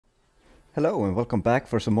Hello and welcome back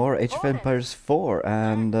for some more Age of Empires 4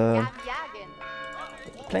 and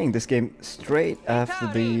playing this game straight after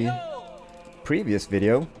the previous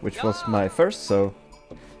video, which was my first, so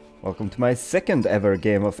welcome to my second ever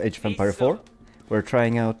game of Age of Empire 4. We're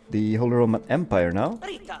trying out the Holy Roman Empire now,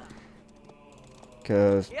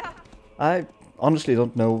 because I honestly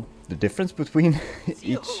don't know the difference between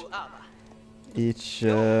each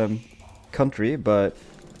country, but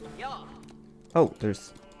oh,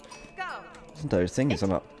 there's this entire thing is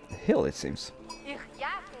on a hill, it seems.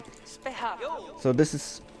 So this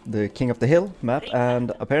is the King of the Hill map,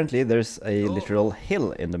 and apparently there's a literal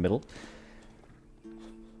hill in the middle.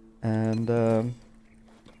 And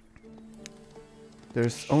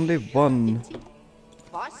there's only one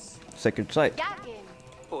sacred site.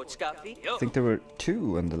 I think there were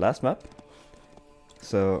two on the last map.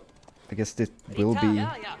 So I guess this will be...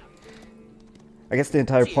 I guess the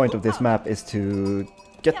entire point of this map is to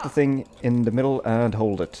get the thing in the middle and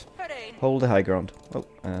hold it. Hold the high ground. Oh,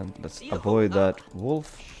 and let's avoid that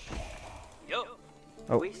wolf.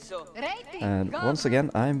 Oh, and once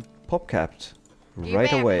again I'm pop-capped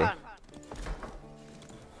right away.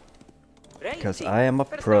 Because I am a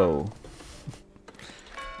pro.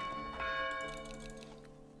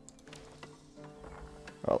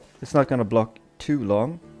 Well, it's not gonna block too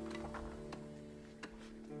long.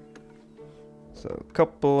 So, a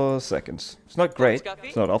couple of seconds. It's not great,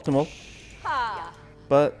 it's not optimal.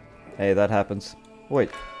 But, hey, that happens. Wait,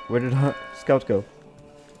 where did our scout go?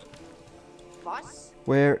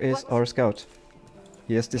 Where is our scout?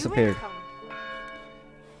 He has disappeared.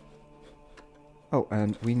 Oh,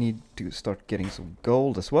 and we need to start getting some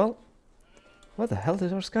gold as well. Where the hell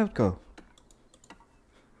did our scout go?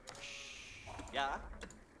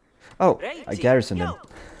 Oh, I garrisoned him.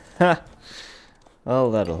 Ha! Well,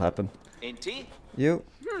 that'll happen. You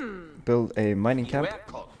build a mining camp.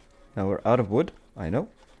 Now we're out of wood, I know.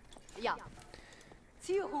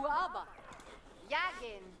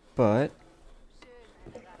 But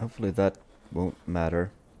hopefully that won't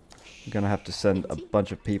matter. I'm gonna have to send a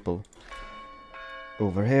bunch of people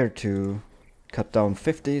over here to cut down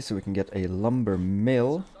 50 so we can get a lumber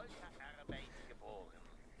mill.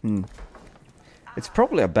 It's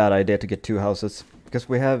probably a bad idea to get two houses, because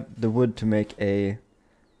we have the wood to make a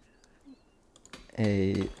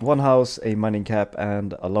one house, a mining cap,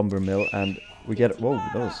 and a lumber mill, and we get... Whoa,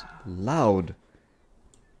 that was loud.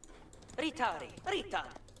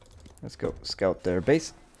 Let's go scout their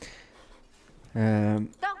base.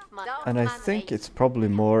 And I think it's probably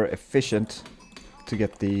more efficient to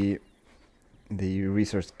get the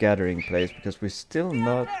resource gathering place, because we're still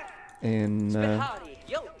not in...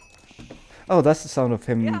 Oh, that's the sound of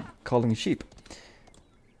him calling sheep.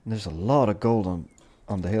 There's a lot of gold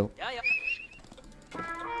on the hill.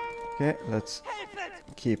 Okay, let's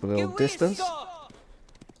keep a little distance.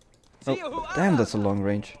 Oh, damn, that's a long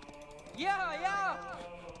range.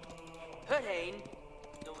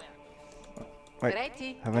 Wait,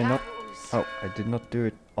 have I not? Oh, I did not do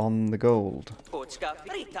it on the gold.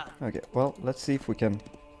 Okay, well, let's see if we can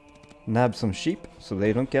nab some sheep so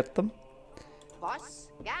they don't get them.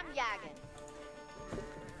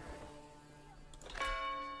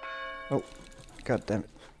 Oh, god damn it.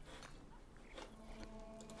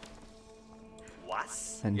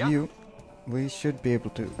 And you, we should be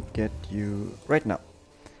able to get you right now.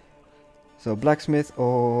 So blacksmith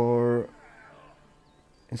or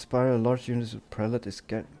inspire a large unit of prelate is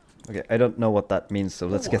get. Okay, I don't know what that means, so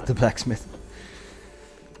let's get the blacksmith.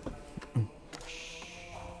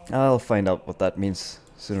 I'll find out what that means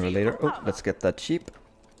sooner or later. Oh, let's get that sheep.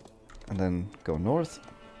 And then go north.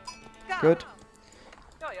 Good.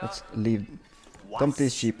 Let's dump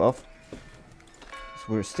these sheep off. So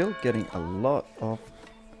we're still getting a lot of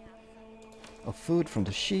food from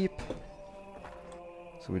the sheep.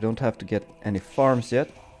 So we don't have to get any farms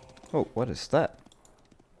yet. Oh, what is that?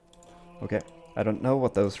 Okay, I don't know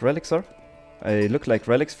what those relics are. They look like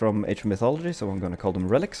relics from Age of Mythology, so I'm gonna call them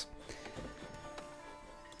relics.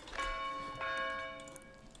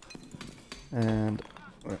 And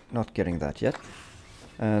we're not getting that yet.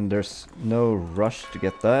 And there's no rush to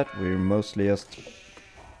get that. We're mostly just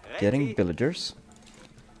getting villagers.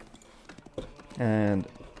 And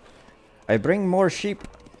I bring more sheep.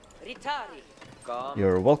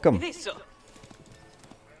 You're welcome.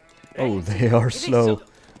 Oh, they are slow.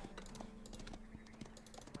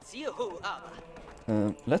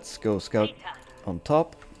 Let's go scout on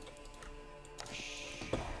top.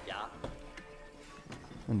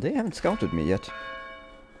 And they haven't scouted me yet.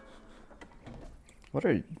 What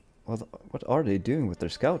are they doing with their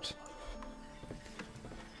scout?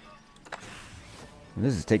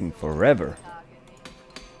 This is taking forever.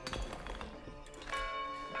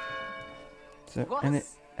 Is there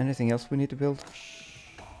anything else we need to build?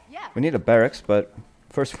 We need a barracks, but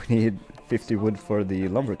first we need 50 wood for the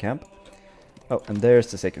lumber camp. Oh, and there's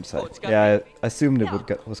the sacred site. Yeah, I assumed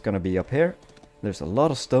it was gonna be up here. There's a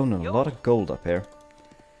lot of stone and a lot of gold up here.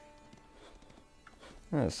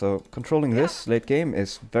 So controlling this late game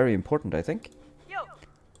is very important, I think.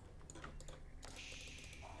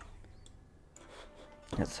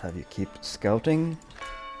 Let's have you keep scouting.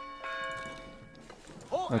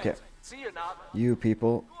 Okay, you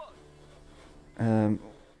people.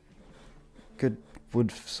 Good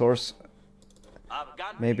wood source.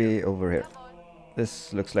 Maybe over here.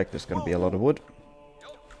 This looks like there's gonna be a lot of wood.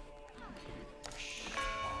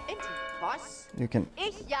 You can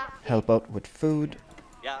help out with food.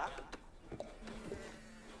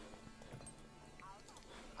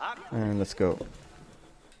 And let's go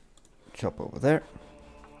chop over there.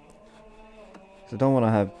 So don't want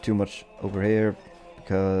to have too much over here,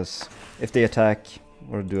 because if they attack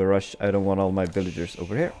or do a rush, I don't want all my villagers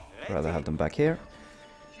over here. I'd rather have them back here.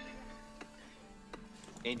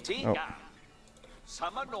 Oh.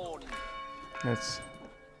 Let's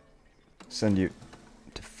send you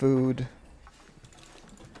to food.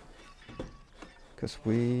 Because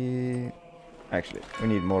we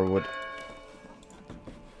need more wood.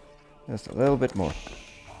 Just a little bit more.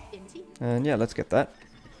 And yeah, let's get that.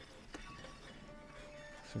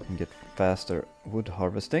 So we can get faster wood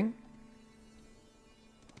harvesting.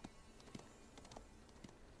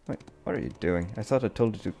 Wait, what are you doing? I thought I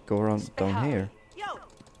told you to go around down here.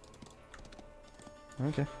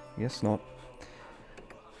 Okay, guess not.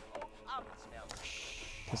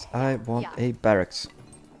 Because I want a barracks.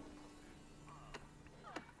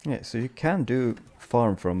 Yeah, so you can do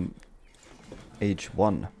farm from age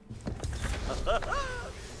 1.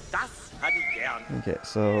 Okay,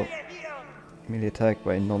 so melee attack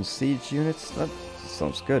by non-siege units, that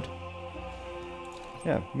sounds good.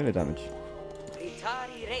 Yeah, melee damage.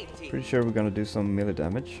 Pretty sure we're gonna do some melee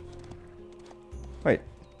damage. Wait,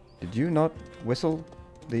 did you not whistle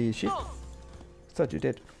the sheep? I thought you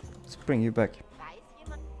did. Let's bring you back.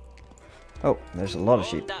 Oh, there's a lot of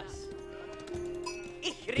sheep.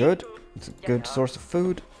 Good, it's a good source of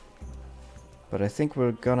food. But I think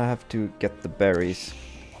we're gonna have to get the berries.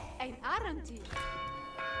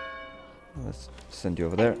 Let's send you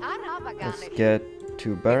over there. Let's get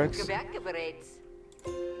 2 barracks.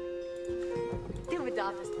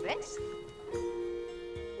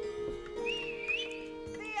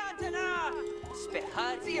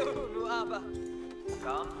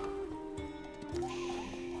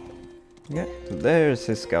 Yeah, so there's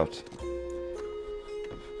his scout.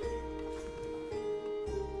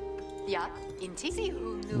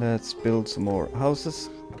 Let's build some more houses.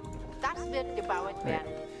 Right.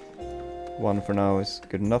 1 for now is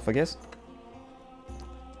good enough, I guess.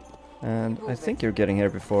 And I think you're getting here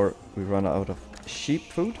before we run out of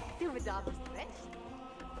sheep food.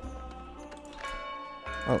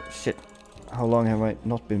 Oh shit, how long have I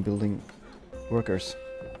not been building workers?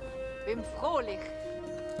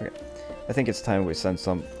 Okay, I think it's time we send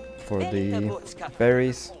some for the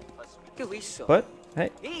berries. But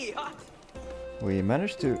hey, we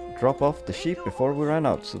managed to drop off the sheep before we ran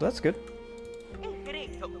out, so that's good.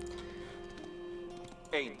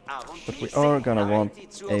 But we are gonna want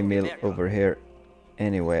a mill over here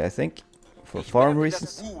anyway, I think, for farm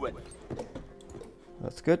reasons.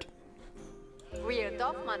 That's good.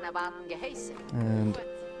 And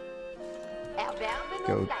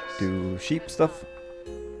go do sheep stuff.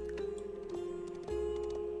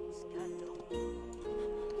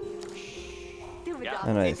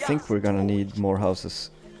 And I think we're gonna need more houses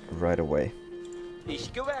right away. There's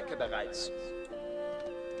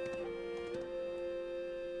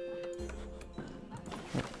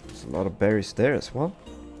a lot of berries there as well.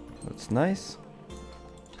 That's nice.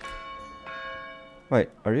 Wait,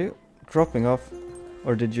 are you dropping off,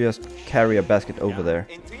 or did you just carry a basket over there?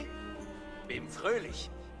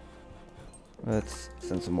 Let's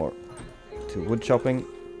send some more to wood chopping.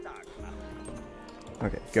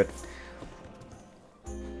 Okay, good.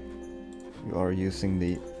 You are using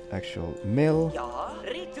the actual mill.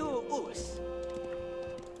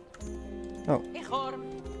 Oh.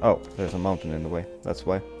 Oh, there's a mountain in the way. That's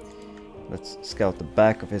why. Let's scout the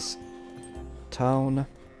back of his town.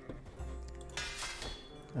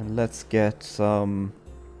 And let's get some...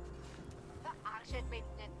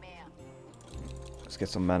 Let's get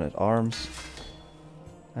some man-at-arms.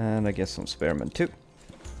 And I guess some spearmen too.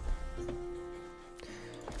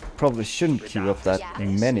 Probably shouldn't queue up that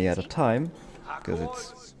many at a time, because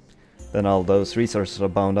it's... then all those resources are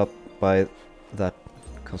bound up by that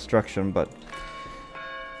construction, but...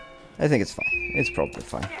 I think it's fine. It's probably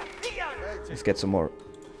fine. Let's get some more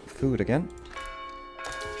food again.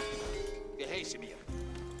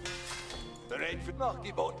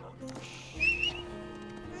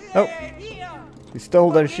 Oh! We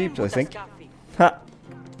stole their sheep, I think. Ha!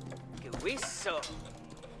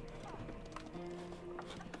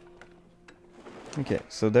 Okay,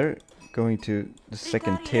 so they're going to the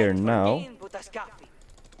second tier now.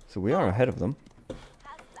 So we are ahead of them.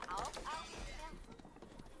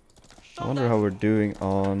 I wonder how we're doing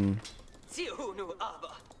on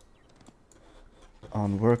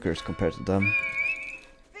workers compared to them.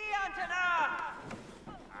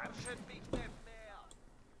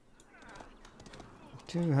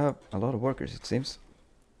 We do have a lot of workers, it seems.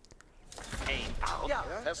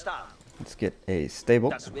 Let's get a stable.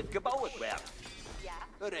 Let's see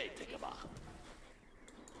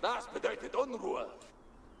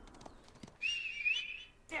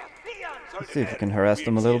if we can harass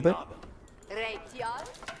them a little bit.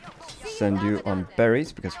 Send you on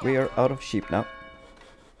berries because we are out of sheep now.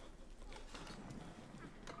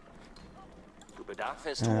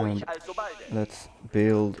 And let's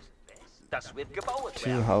build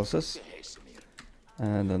 2 houses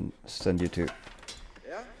and then send you to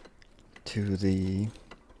the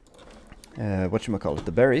whatchamacallit,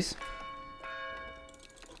 the berries.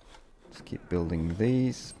 Let's keep building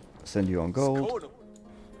these. Send you on gold.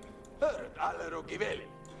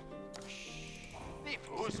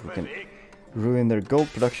 See if we can ruin their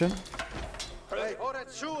gold production.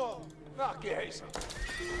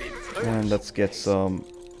 And let's get some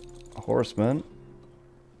horsemen.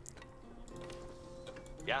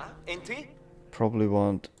 Probably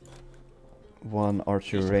want 1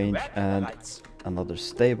 archer range and another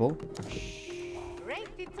stable.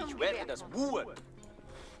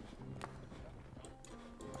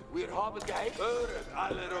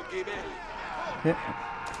 Yeah.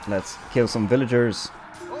 Let's kill some villagers.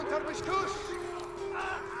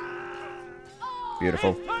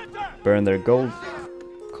 Beautiful. Burn their gold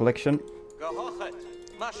collection.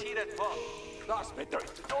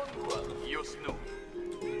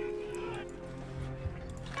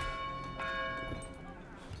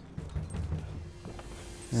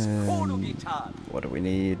 What do we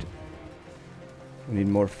need? We need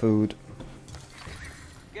more food.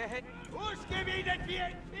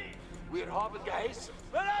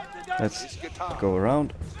 Let's go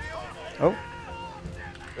around. Oh.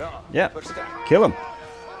 Yeah. Kill them.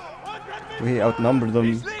 We outnumbered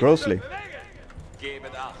them grossly.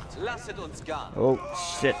 Oh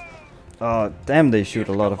shit. Oh damn, they shoot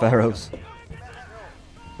a lot of arrows.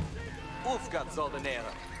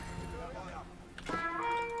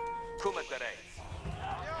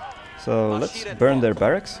 So let's burn their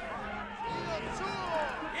barracks.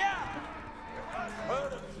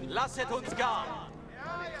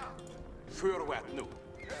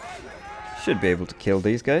 Should be able to kill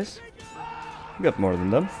these guys. We got more than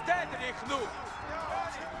them.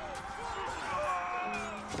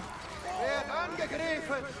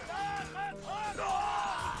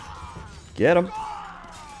 Get him.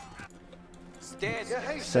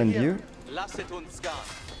 Send you.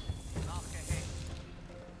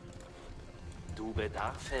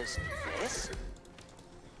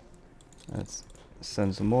 Let's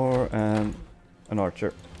send some more and an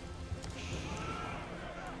archer.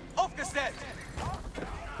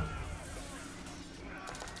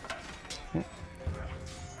 Yeah.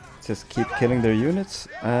 Just keep killing their units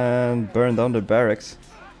and burn down their barracks.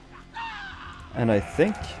 And I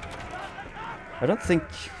don't think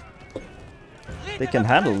they can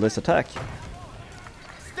handle this attack.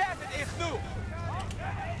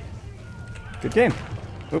 Good game.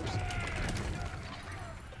 Oops.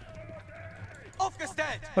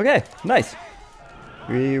 Okay, nice.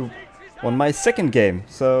 We won my second game,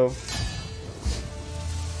 so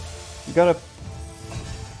we got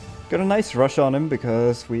a nice rush on him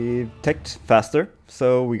because we teched faster,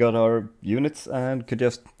 so we got our units and could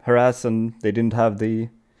just harass, and they didn't have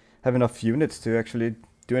enough units to actually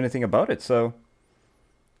do anything about it. So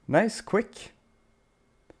nice, quick.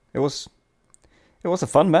 It was a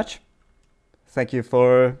fun match. Thank you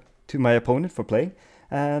to my opponent for playing,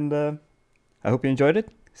 and I hope you enjoyed it.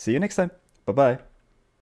 See you next time. Bye bye.